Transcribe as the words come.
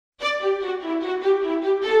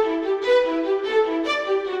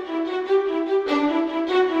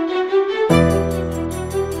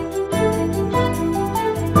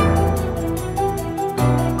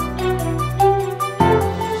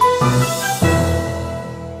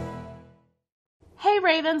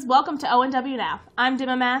Ravens, welcome to ONW Now. I'm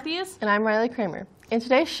Dimma Matthews. And I'm Riley Kramer. In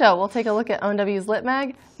today's show, we'll take a look at ONW's Lit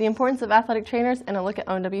Mag, the importance of athletic trainers, and a look at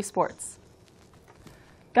ONW sports.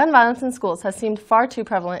 Gun violence in schools has seemed far too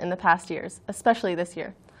prevalent in the past years, especially this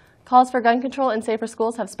year. Calls for gun control and safer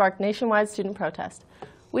schools have sparked nationwide student protest.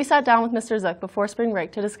 We sat down with Mr. Zook before spring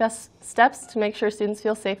break to discuss steps to make sure students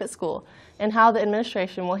feel safe at school and how the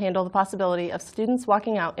administration will handle the possibility of students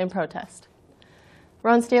walking out in protest.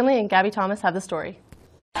 Rowan Stanley and Gabby Thomas have the story.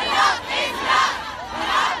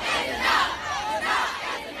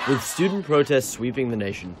 With student protests sweeping the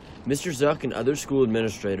nation, Mr. Zook and other school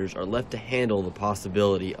administrators are left to handle the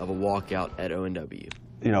possibility of a walkout at ONW.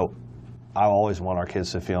 You know, I always want our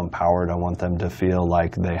kids to feel empowered. I want them to feel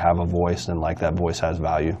like they have a voice and like that voice has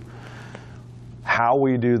value. How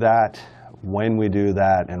we do that, when we do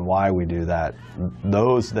that, and why we do that,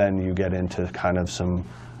 those then you get into kind of some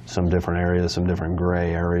different areas, some different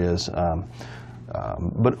gray areas.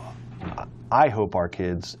 But I hope our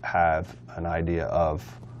kids have an idea of,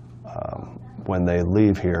 when they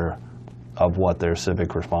leave here, of what their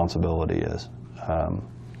civic responsibility is. And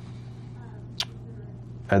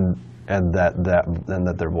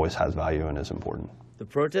that their voice has value and is important. The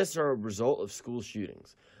protests are a result of school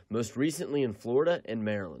shootings, most recently in Florida and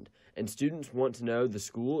Maryland, and students want to know the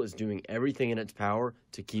school is doing everything in its power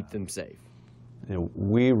to keep them safe. You know,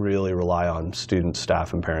 we really rely on students,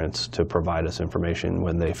 staff, and parents to provide us information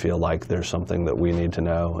when they feel like there's something that we need to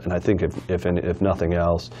know. And I think if nothing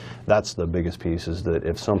else, that's the biggest piece, is that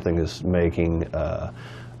if something is making a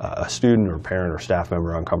student or parent or staff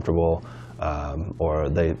member uncomfortable, or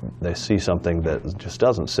they see something that just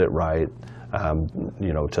doesn't sit right,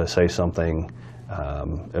 you know, to say something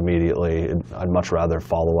immediately. I'd much rather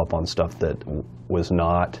follow up on stuff that was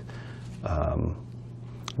not,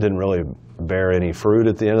 didn't really bear any fruit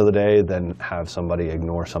at the end of the day than have somebody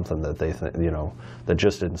ignore something that they think, you know, that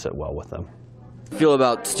just didn't sit well with them. Feel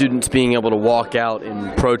about students being able to walk out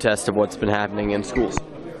in protest of what's been happening in schools?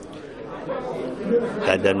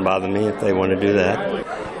 That doesn't bother me if they want to do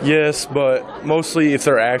that. Yes, but mostly if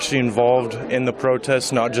they're actually involved in the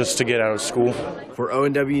protest, not just to get out of school. For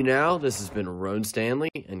ONW Now, this has been Rowan Stanley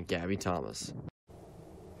and Gabby Thomas.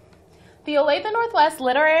 The Olathe Northwest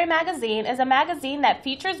Literary Magazine is a magazine that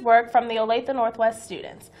features work from the Olathe Northwest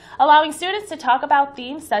students, allowing students to talk about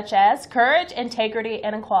themes such as courage, integrity,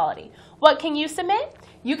 and equality. What can you submit?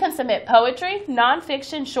 You can submit poetry,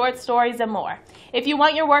 nonfiction, short stories, and more. If you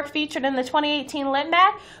want your work featured in the 2018 Lit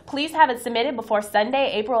Mag, please have it submitted before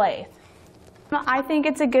Sunday, April 8th. I think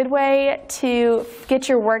it's a good way to get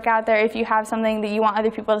your work out there. If you have something that you want other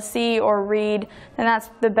people to see or read, then that's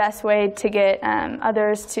the best way to get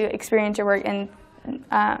others to experience your work, and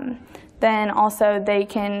then also they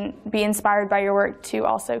can be inspired by your work to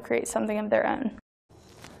also create something of their own.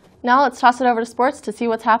 Now let's toss it over to sports to see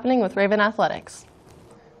what's happening with Raven Athletics.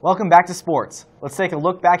 Welcome back to sports. Let's take a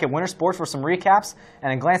look back at winter sports for some recaps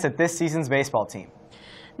and a glance at this season's baseball team.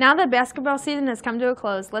 Now that basketball season has come to a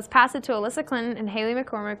close, let's pass it to Alyssa Clinton and Haley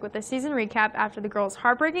McCormick with the season recap after the girls'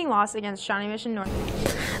 heartbreaking loss against Shawnee Mission North.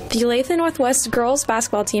 The Olathe Northwest girls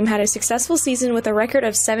basketball team had a successful season with a record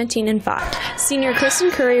of 17-5. Senior Kristen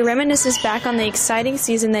Curry reminisces back on the exciting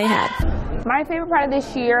season they had. My favorite part of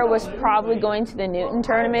this year was probably going to the Newton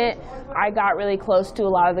tournament. I got really close to a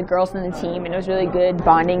lot of the girls in the team, and it was a really good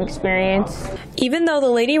bonding experience. Even though the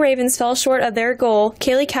Lady Ravens fell short of their goal,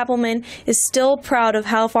 Kaylee Kappelman is still proud of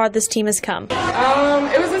how far this team has come.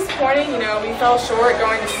 It was disappointing. You know, we fell short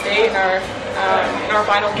going to state in our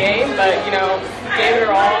final game, but you know, gave it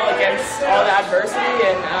our all against all the adversity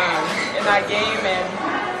and in that game,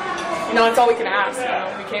 and you know, it's all we can ask. You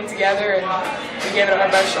know, we came together and we gave it our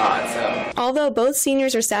best shot. So, although both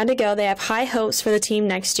seniors are sad to go, they have high hopes for the team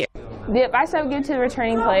next year. The advice I would give to the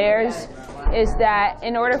returning players is that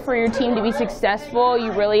in order for your team to be successful,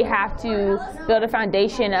 you really have to build a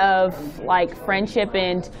foundation of like friendship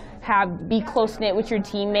and be close-knit with your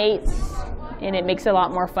teammates, and it makes it a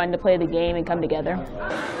lot more fun to play the game and come together.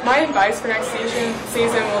 My advice for next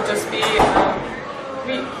season will just be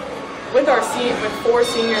with 4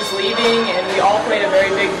 seniors leaving, and we all played a very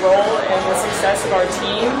big role in the success of our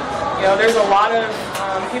team. You know, there's a lot of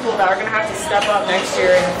people that are going to have to step up next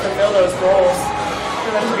year and fulfill those roles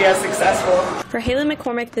for them to be as successful. For Haley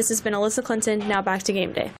McCormick, this has been Alyssa Clinton. Now back to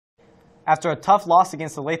game day. After a tough loss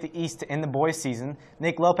against the Olathe East to end the boys' season,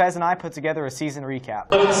 Nick Lopez and I put together a season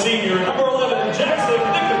recap. Senior number 11, Jackson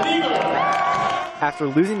Nicodemus. After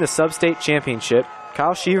losing the sub-state championship,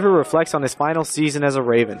 Kyle Sheaver reflects on his final season as a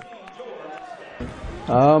Raven.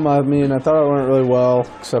 I mean, I thought it went really well,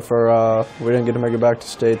 except for we didn't get to make it back to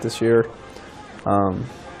state this year.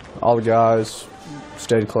 All the guys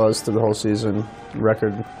stayed close through the whole season.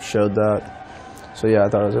 Record showed that. So yeah, I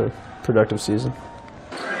thought it was a productive season.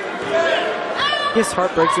 His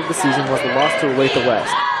heartbreaks of the season was the loss to Olathe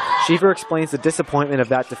West. Sheaver explains the disappointment of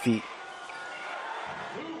that defeat.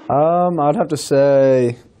 I'd have to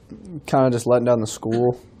say kind of just letting down the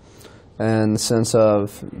school, in the sense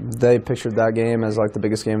of they pictured that game as like the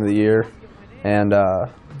biggest game of the year, and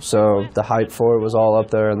so the hype for it was all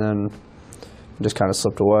up there, and then it just kind of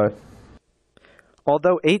slipped away.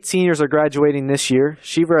 Although 8 seniors are graduating this year,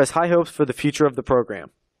 Sheaver has high hopes for the future of the program.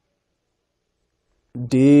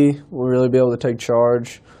 D will really be able to take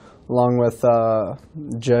charge, along with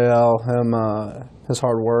JL, his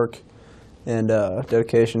hard work and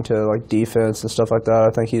dedication to like defense and stuff like that. I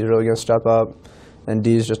think he's really going to step up, and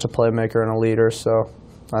D's just a playmaker and a leader, so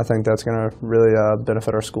I think that's going to really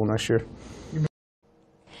benefit our school next year.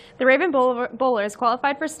 The Raven Bowlers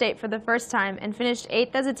qualified for state for the first time and finished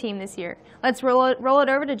 8th as a team this year. Let's roll it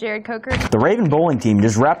over to Jared Coker. The Raven bowling team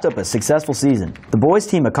just wrapped up a successful season. The boys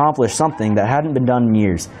team accomplished something that hadn't been done in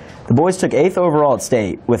years. The boys took 8th overall at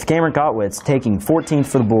state, with Cameron Kotwitz taking 14th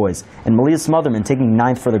for the boys and Malia Smotherman taking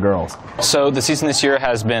 9th for the girls. So the season this year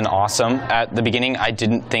has been awesome. At the beginning, I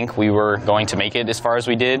didn't think we were going to make it as far as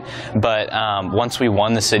we did, but once we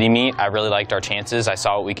won the city meet, I really liked our chances. I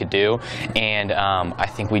saw what we could do, and I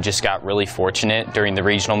think we just got really fortunate during the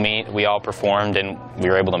regional meet. We all performed, and we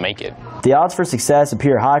were able to make it. The odds for success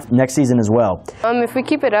appear high for next season as well. If we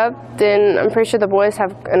keep it up, then I'm pretty sure the boys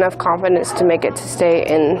have enough confidence to make it to state,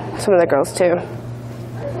 and some of the girls too.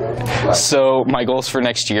 So my goals for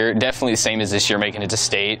next year, definitely the same as this year, making it to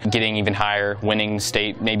state, getting even higher, winning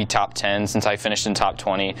state, maybe top 10 since I finished in top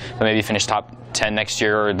 20, but maybe finish top 10 next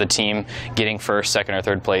year, or the team getting first, second, or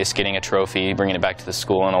third place, getting a trophy, bringing it back to the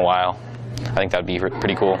school in a while. I think that would be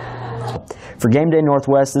pretty cool. For Game Day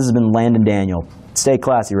Northwest, this has been Landon Daniel. Stay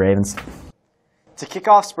classy, Ravens. To kick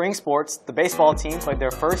off spring sports, the baseball team played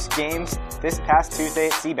their first games this past Tuesday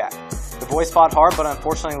at Seaback. The boys fought hard, but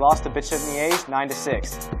unfortunately lost to Bishop Miege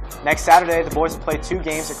 9-6. Next Saturday, the boys will play 2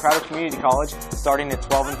 games at Crowder Community College, starting at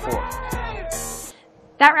 12 and 4.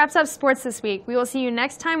 That wraps up sports this week. We will see you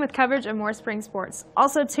next time with coverage of more spring sports.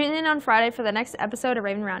 Also, tune in on Friday for the next episode of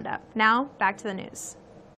Raven Roundup. Now, back to the news.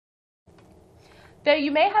 Though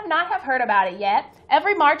you may not have heard about it yet,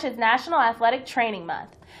 every March is National Athletic Training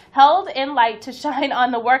Month, held in light to shine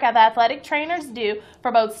on the work that athletic trainers do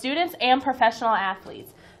for both students and professional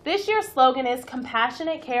athletes. This year's slogan is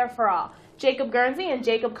Compassionate Care for All. Jacob Guernsey and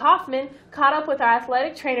Jacob Kaufman caught up with our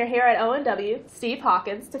athletic trainer here at ONW, Steve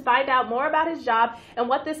Hawkins, to find out more about his job and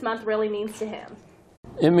what this month really means to him.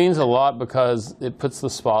 It means a lot because it puts the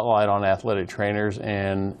spotlight on athletic trainers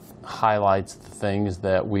and highlights the things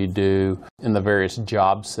that we do in the various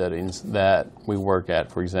job settings that we work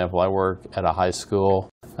at. For example, I work at a high school,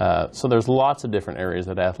 so there's lots of different areas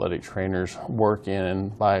that athletic trainers work in,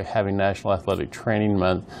 and by having National Athletic Training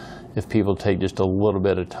Month, if people take just a little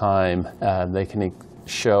bit of time, they can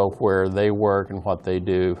show where they work and what they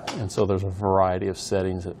do, and so there's a variety of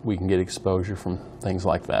settings that we can get exposure from things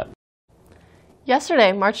like that.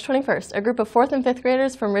 Yesterday, March 21st, a group of 4th and 5th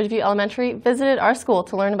graders from Ridgeview Elementary visited our school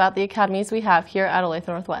to learn about the academies we have here at Olathe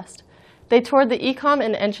Northwest. They toured the Ecom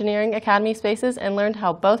and Engineering Academy spaces and learned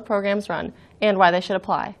how both programs run and why they should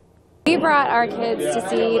apply. We brought our kids to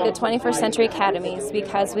see the 21st Century Academies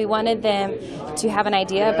because we wanted them to have an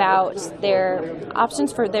idea about their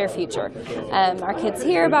options for their future. Our kids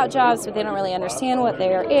hear about jobs, but they don't really understand what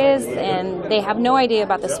there is, and they have no idea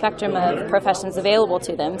about the spectrum of professions available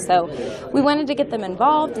to them. So we wanted to get them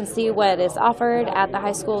involved and see what is offered at the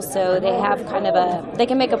high school, so they have they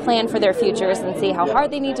can make a plan for their futures and see how hard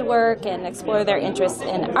they need to work and explore their interests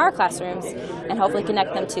in our classrooms and hopefully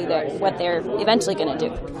connect them to what they're eventually going to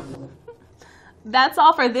do. That's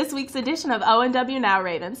all for this week's edition of ONW Now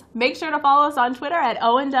Ravens. Make sure to follow us on Twitter at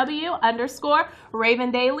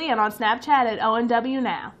ONW_Raven Daily and on Snapchat at ONW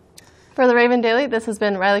Now. For the Raven Daily, this has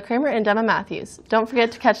been Riley Kramer and Gemma Matthews. Don't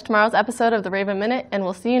forget to catch tomorrow's episode of the Raven Minute, and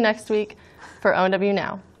we'll see you next week for ONW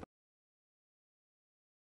Now.